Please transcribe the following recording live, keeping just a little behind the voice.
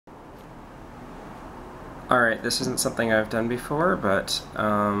Alright, this isn't something I've done before, but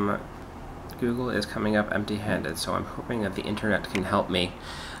Google is coming up empty-handed, so I'm hoping that the internet can help me.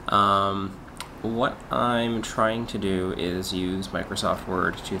 What I'm trying to do is use Microsoft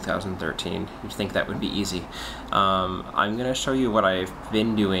Word 2013. You'd think that would be easy. I'm going to show you what I've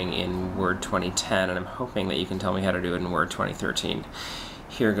been doing in Word 2010, and I'm hoping that you can tell me how to do it in Word 2013.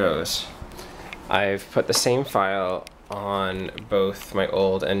 Here goes. I've put the same file on both my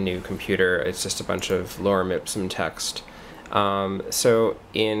old and new computer. It's just a bunch of lorem ipsum text. So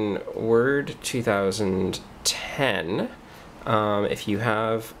in Word 2010, if you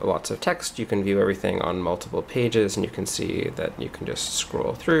have lots of text, you can view everything on multiple pages, and you can see that you can just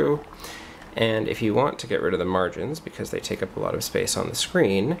scroll through. And if you want to get rid of the margins, because they take up a lot of space on the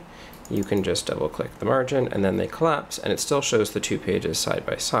screen, you can just double-click the margin, and then they collapse, and it still shows the two pages side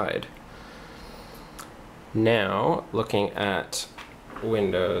by side. Now, looking at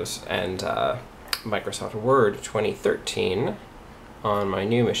Windows and Microsoft Word 2013 on my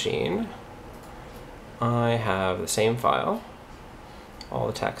new machine, I have the same file, all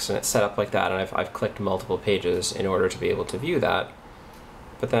the text, and it's set up like that, and I've clicked multiple pages in order to be able to view that.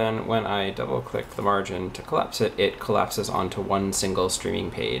 But then when I double-click the margin to collapse it, it collapses onto one single streaming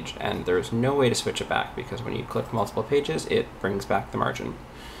page, and there's no way to switch it back, because when you click multiple pages, it brings back the margin,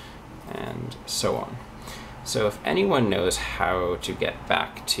 and so on. So if anyone knows how to get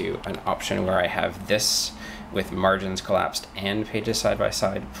back to an option where I have this with margins collapsed and pages side by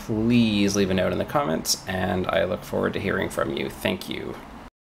side, please leave a note in the comments, and I look forward to hearing from you. Thank you.